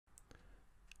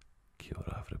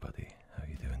everybody, how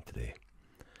you doing today?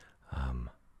 I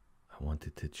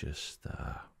wanted to just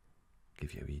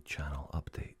give you a wee channel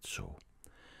update. So,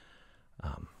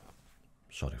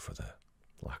 sorry for the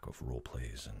lack of role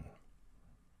plays and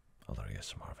other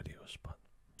ASMR videos, but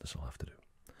this will have to do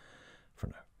for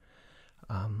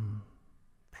now.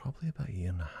 Probably about a year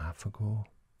and a half ago,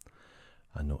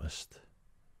 I noticed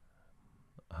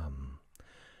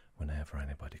whenever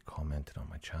anybody commented on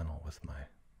my channel with my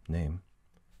name,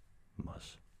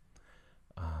 Muzz,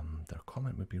 their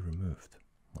comment would be removed,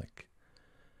 like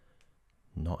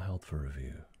not held for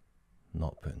review,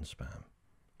 not put in spam,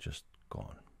 just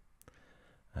gone.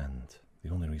 And the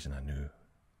only reason I knew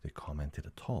they commented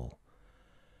at all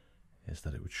is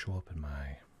that it would show up in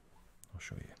my, I'll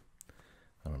show you,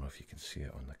 I don't know if you can see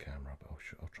it on the camera, but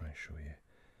I'll try and show you.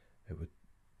 It would,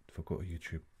 if I go to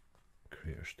YouTube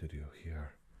Creator Studio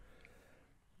here,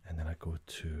 and then I go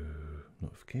to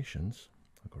notifications,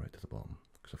 I'll go right to the bottom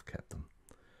because I've kept them,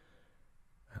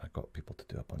 and I got people to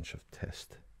do a bunch of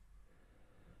test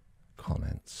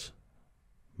comments.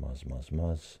 Muzz,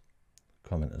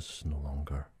 comment is no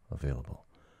longer available.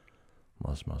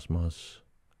 Muzz,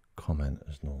 comment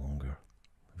is no longer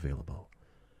available.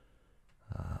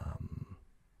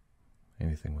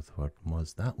 Anything with the word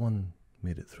Muzz, that one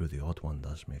made it through, the odd one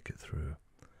does make it through.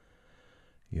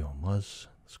 Yo, Muzz,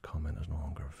 this comment is no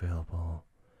longer available.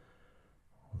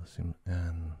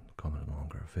 And comment is no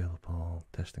longer available.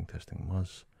 Testing,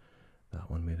 Muzz, that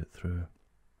one made it through.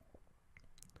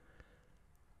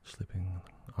 Sleeping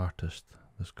artist,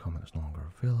 this comment is no longer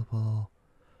available.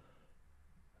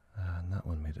 And that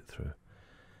one made it through.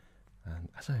 And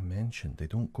as I mentioned, they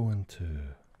don't go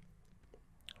into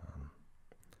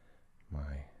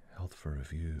my held for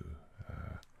review,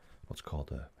 what's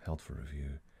called a held for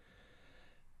review,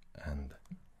 and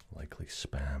likely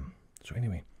spam. So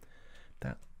anyway,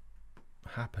 that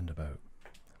happened about,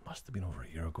 it must have been over a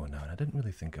year ago now, and I didn't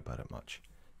really think about it much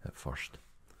at first.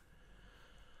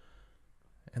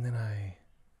 And then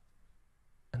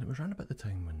and it was around about the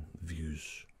time when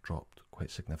views dropped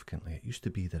quite significantly. It used to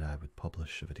be that I would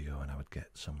publish a video and I would get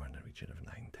somewhere in the region of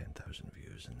 9,000-10,000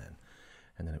 views, and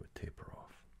then it would taper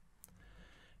off.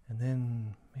 And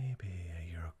then maybe a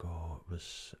year ago, it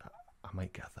was, I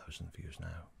might get 1,000 views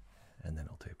now, and then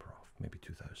it'll taper off, maybe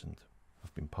 2,000.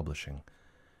 I've been publishing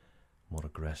more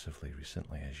aggressively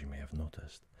recently, as you may have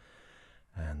noticed,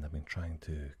 and I've been trying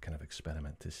to kind of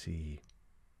experiment to see,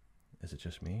 is it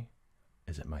just me?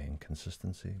 Is it my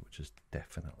inconsistency, which is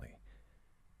definitely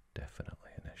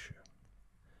an issue.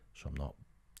 So I'm not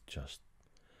just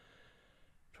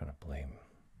trying to blame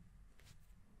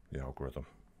the algorithm.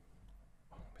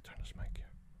 Let me turn this mic here.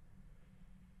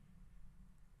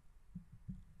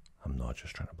 I'm not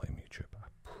just trying to blame YouTube, I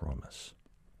promise.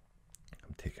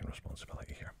 I'm taking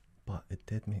responsibility here. But it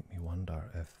did make me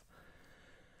wonder if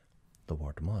the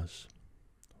word Muzz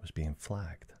was being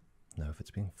flagged. Now, if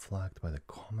it's being flagged by the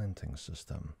commenting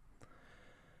system,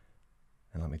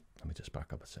 and let me just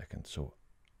back up a second. So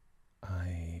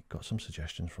I got some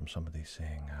suggestions from somebody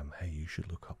saying, hey, you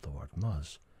should look up the word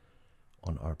Muzz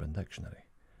on Urban Dictionary.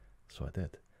 So I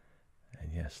did.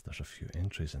 And yes, there's a few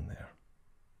entries in there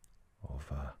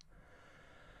of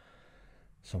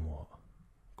somewhat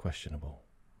questionable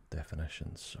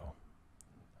definitions. So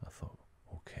I thought,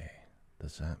 okay,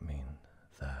 does that mean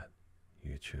that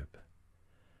YouTube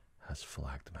has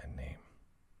flagged my name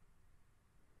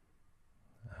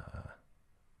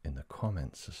in the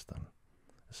comment system?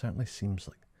 It certainly seems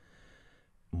like,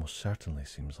 most certainly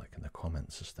seems like in the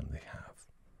comment system they have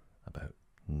about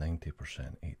 90%,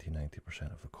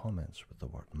 80-90% of the comments with the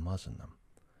word Muzz in them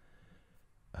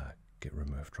get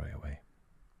removed right away.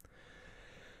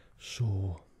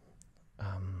 So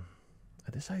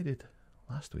I decided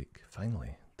last week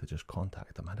finally to just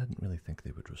contact them. I didn't really think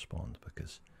they would respond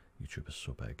because YouTube is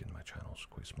so big and my channel's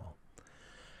quite small.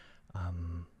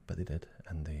 But they did,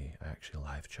 and I actually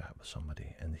live chat with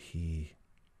somebody, and he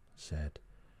said,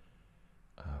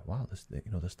 wow,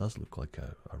 this does look like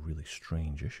a really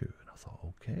strange issue. And I thought,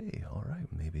 okay, all right,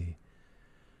 maybe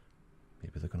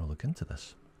they're going to look into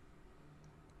this.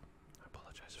 I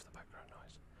apologize for the background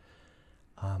noise.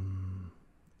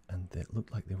 And it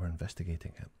looked like they were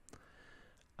investigating it.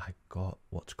 I got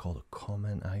what's called a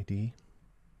comment ID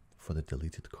for the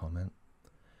deleted comment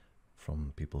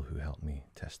from people who helped me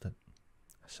test it.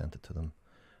 I sent it to them.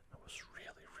 I was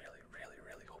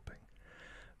really hoping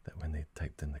that when they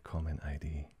typed in the comment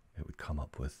ID, it would come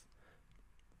up with,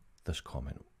 this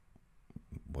comment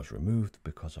was removed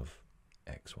because of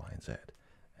X, Y, and Z,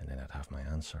 and then I'd have my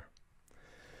answer.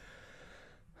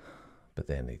 But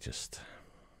then they just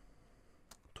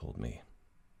told me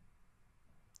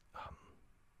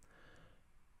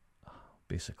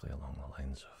basically along the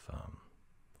lines of,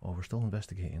 oh, we're still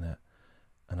investigating it,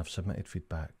 and I've submitted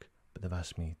feedback, but they've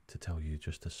asked me to tell you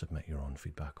just to submit your own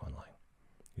feedback online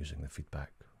using the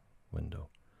feedback window.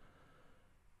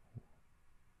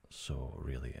 So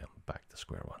really, I'm back to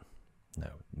square one.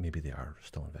 Now, maybe they are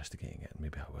still investigating it, and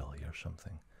maybe I will hear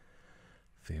something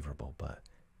favourable, but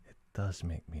it does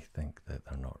make me think that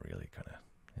they're not really going to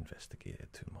investigate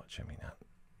it too much. I mean,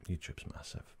 YouTube's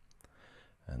massive,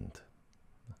 and,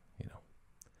 you know,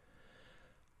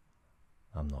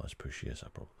 I'm not as pushy as I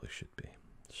probably should be.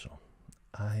 So,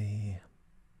 I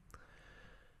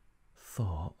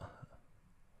thought,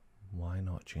 why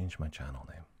not change my channel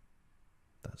name?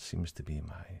 That seems to be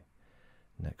my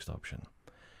next option.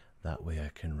 That way I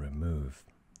can remove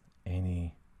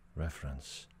any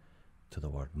reference to the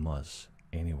word Muzz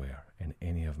anywhere in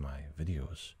any of my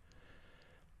videos.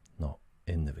 Not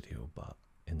in the video, but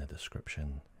in the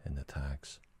description, in the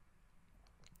tags,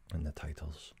 in the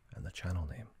titles, and the channel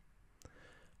name.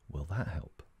 Will that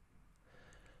help?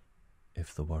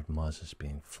 If the word Muzz is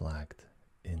being flagged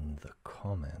in the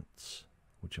comments,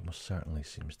 which it most certainly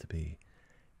seems to be,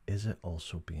 is it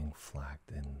also being flagged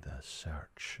in the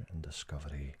search and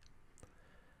discovery?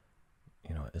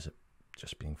 You know, is it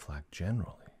just being flagged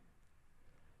generally?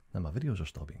 Now, my videos are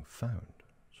still being found,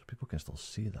 so people can still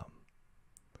see them.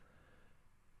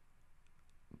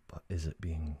 But is it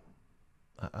being,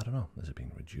 I don't know, is it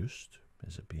being reduced?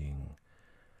 Is it being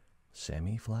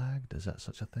semi-flagged? Is that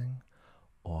such a thing?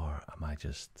 Or am I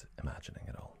just imagining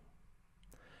it all?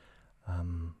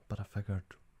 But I figured,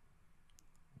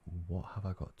 what have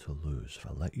I got to lose if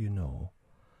I let you know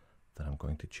that I'm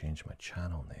going to change my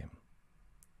channel name?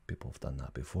 People have done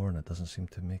that before, and it doesn't seem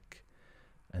to make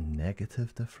a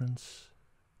negative difference,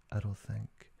 I don't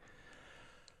think.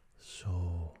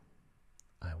 So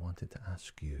I wanted to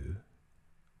ask you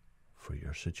for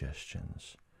your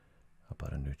suggestions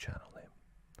about a new channel name.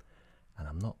 And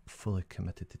I'm not fully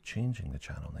committed to changing the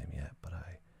channel name yet, but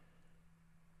I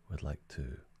would like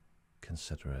to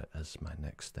consider it as my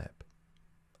next step,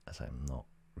 as I'm not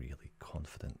really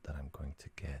confident that I'm going to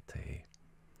get a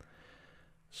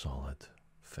solid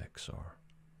fix or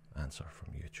answer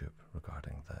from YouTube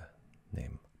regarding the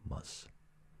name Muzz,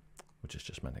 which is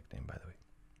just my nickname, by the way.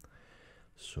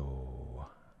 So,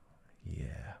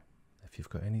 yeah, if you've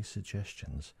got any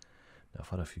suggestions, now I've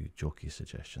had a few jokey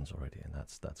suggestions already, and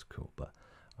that's cool, but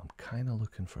I'm kind of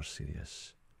looking for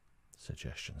serious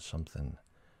suggestions, something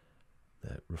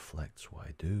that reflects what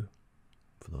I do.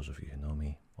 For those of you who know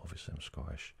me, obviously I'm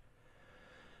Scottish.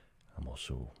 I'm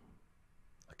also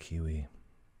a Kiwi,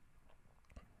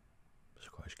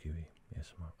 Scottish Kiwi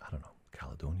ASMR, I don't know,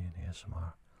 Caledonian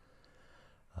ASMR.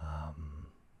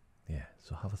 Yeah,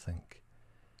 so have a think.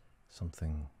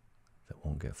 Something that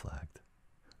won't get flagged.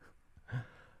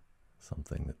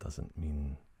 Something that doesn't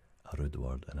mean a rude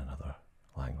word in another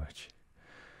language.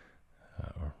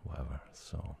 Or whatever.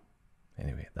 So,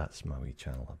 anyway, that's my wee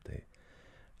channel update.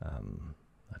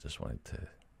 I just wanted to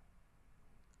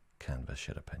canvass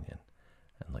your opinion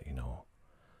and let you know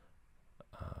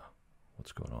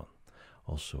what's going on.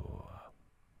 Also,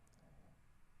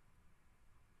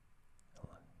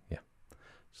 yeah,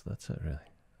 so that's it really.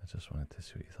 I just wanted to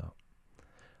see what you thought.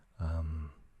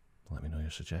 Let me know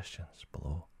your suggestions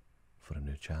below for a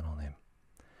new channel name,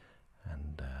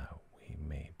 and we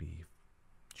may be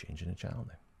changing the channel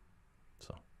name.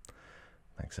 So,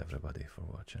 thanks everybody for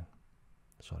watching.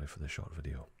 Sorry for the short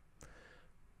video,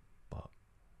 but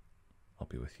I'll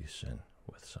be with you soon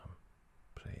with some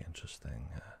pretty interesting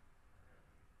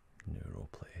new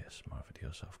roleplay ASMR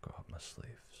videos I've got up my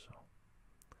sleeve. So,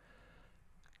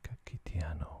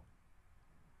 kakitiano.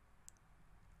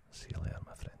 See you later,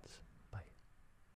 my friends.